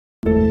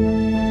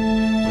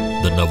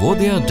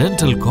Navodaya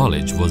Dental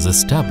College was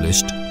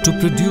established to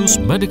produce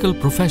medical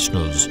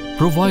professionals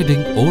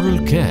providing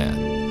oral care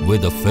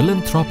with a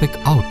philanthropic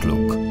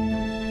outlook.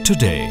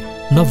 Today,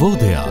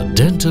 Navodaya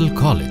Dental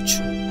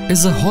College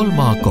is a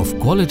hallmark of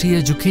quality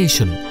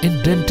education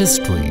in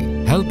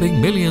dentistry,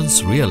 helping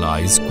millions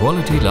realize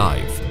quality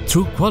life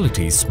through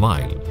Quality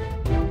Smile.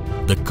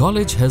 The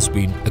college has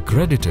been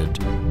accredited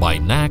by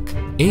NAC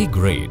A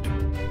grade,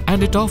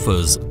 and it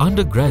offers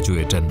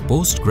undergraduate and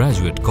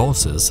postgraduate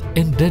courses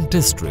in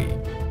dentistry.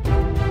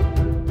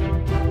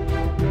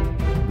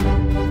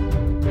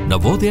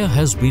 Navodaya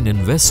has been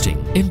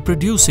investing in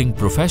producing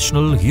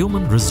professional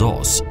human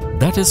resource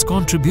that is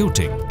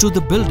contributing to the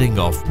building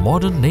of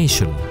modern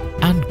nation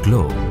and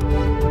globe.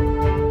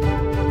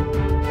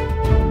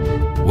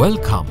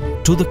 Welcome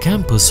to the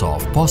campus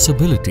of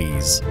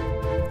possibilities.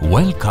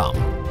 Welcome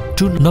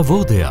to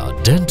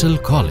Navodaya Dental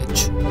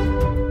College.